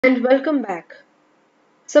And welcome back.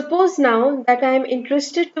 Suppose now that I am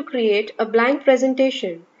interested to create a blank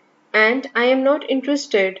presentation and I am not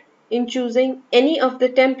interested in choosing any of the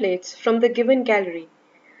templates from the given gallery.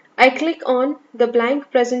 I click on the blank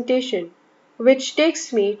presentation, which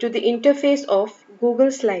takes me to the interface of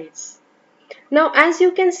Google Slides. Now, as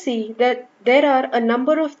you can see that there are a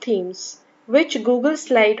number of themes which Google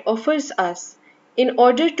Slide offers us in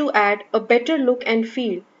order to add a better look and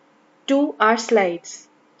feel to our slides.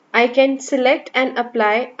 I can select and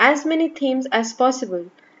apply as many themes as possible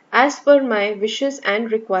as per my wishes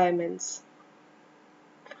and requirements.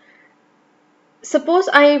 Suppose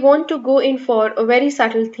I want to go in for a very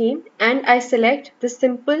subtle theme and I select the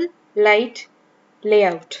simple light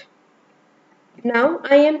layout. Now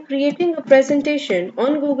I am creating a presentation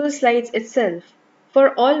on Google Slides itself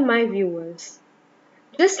for all my viewers.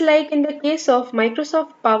 Just like in the case of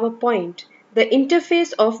Microsoft PowerPoint, the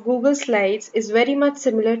interface of Google Slides is very much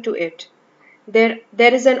similar to it. There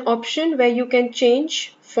is an option where you can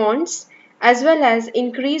change fonts as well as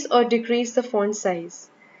increase or decrease the font size.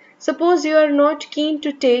 Suppose you are not keen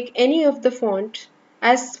to take any of the font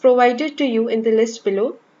as provided to you in the list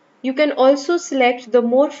below, you can also select the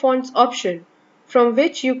More Fonts option, from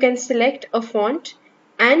which you can select a font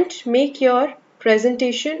and make your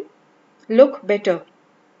presentation look better.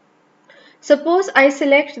 Suppose I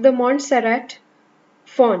select the Montserrat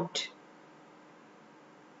font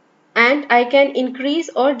and I can increase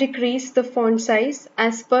or decrease the font size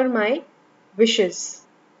as per my wishes.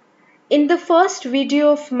 In the first video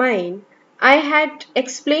of mine, I had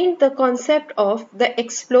explained the concept of the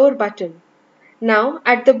Explore button. Now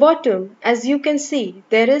at the bottom, as you can see,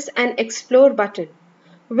 there is an Explore button,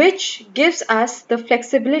 which gives us the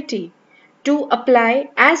flexibility to apply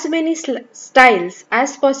as many styles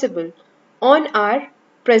as possible on our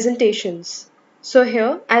presentations. So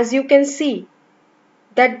here, as you can see,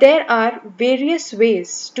 that there are various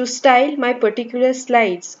ways to style my particular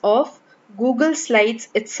slides of Google Slides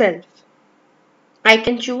itself. I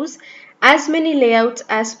can choose as many layouts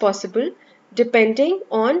as possible depending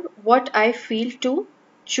on what I feel to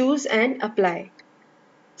choose and apply.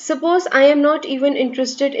 Suppose I am not even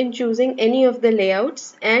interested in choosing any of the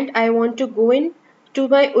layouts and I want to go in to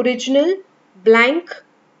my original blank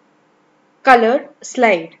color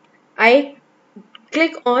slide. I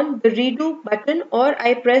click on the redo button or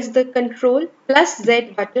I press the Ctrl plus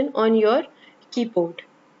Z button on your keyboard.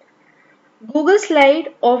 Google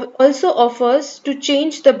Slide also offers to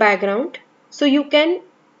change the background. So you can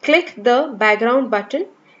click the background button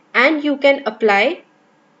and you can apply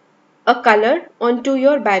a color onto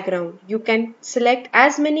your background. You can select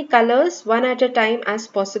as many colors one at a time as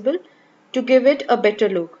possible to give it a better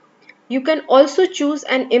look. You can also choose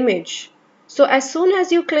an image. So as soon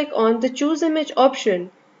as you click on the choose image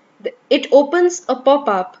option, it opens a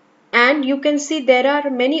pop-up and you can see there are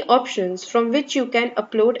many options from which you can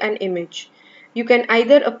upload an image. You can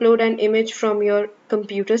either upload an image from your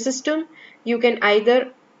computer system, you can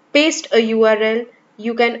either paste a URL,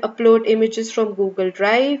 you can upload images from Google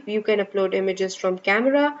Drive, you can upload images from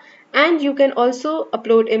camera, and you can also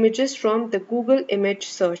upload images from the Google image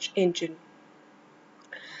search engine.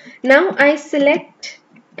 Now I select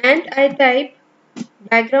and I type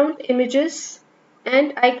background images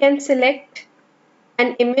and I can select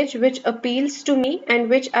an image which appeals to me and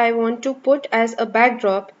which I want to put as a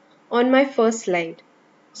backdrop on my first slide.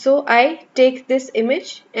 So I take this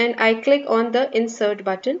image and I click on the insert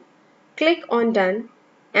button, click on done,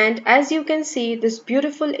 and as you can see, this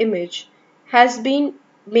beautiful image has been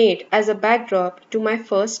made as a backdrop to my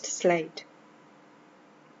first slide.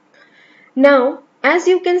 Now, as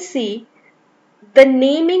you can see, the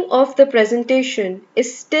naming of the presentation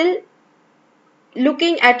is still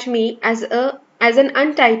looking at me as an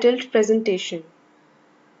untitled presentation.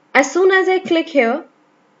 As soon as I click here,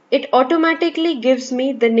 it automatically gives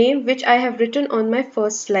me the name which I have written on my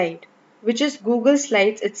first slide, which is Google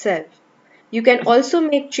Slides itself. You can also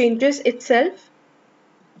make changes itself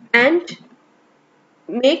and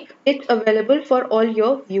make it available for all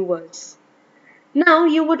your viewers. Now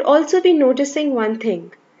you would also be noticing one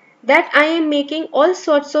thing, that I am making all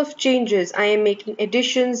sorts of changes. I am making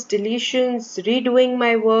additions, deletions, redoing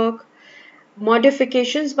my work,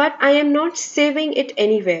 modifications, but I am not saving it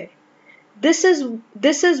anywhere. This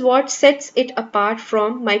is what sets it apart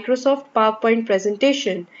from Microsoft PowerPoint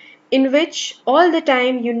presentation, in which all the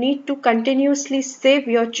time you need to continuously save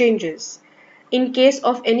your changes in case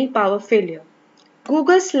of any power failure.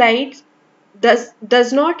 Google Slides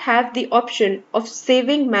does not have the option of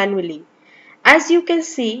saving manually. As you can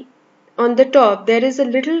see on the top, there is a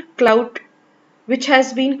little cloud which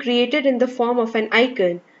has been created in the form of an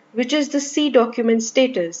icon, which is the C document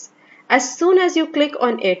status. As soon as you click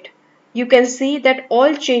on it, you can see that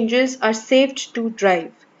all changes are saved to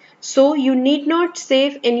Drive. So you need not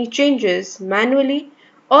save any changes manually.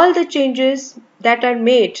 All the changes that are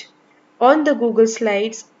made on the Google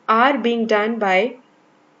Slides are being done by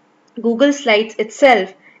Google Slides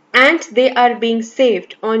itself, and they are being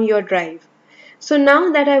saved on your Drive. So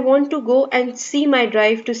now that I want to go and see my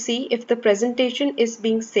Drive to see if the presentation is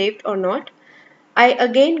being saved or not, I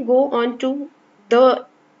again go on to the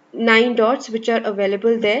 9 dots which are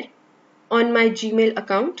available there on my Gmail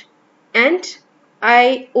account, and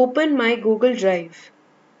I open my Google Drive.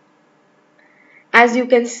 As you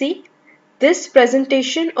can see, this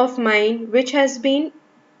presentation of mine which has been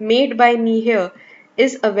made by me here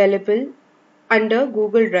is available under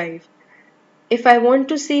Google Drive. If I want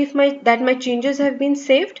to see if my changes have been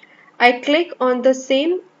saved, I click on the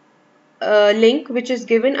same link which is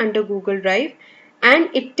given under Google Drive, and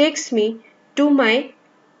it takes me to my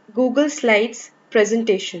Google Slides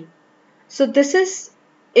presentation. So this is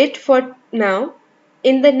it for now.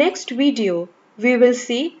 In the next video, we will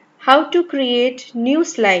see how to create new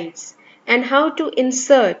slides and how to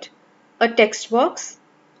insert a text box,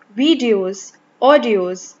 videos,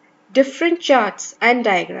 audios, different charts and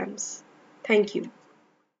diagrams. Thank you.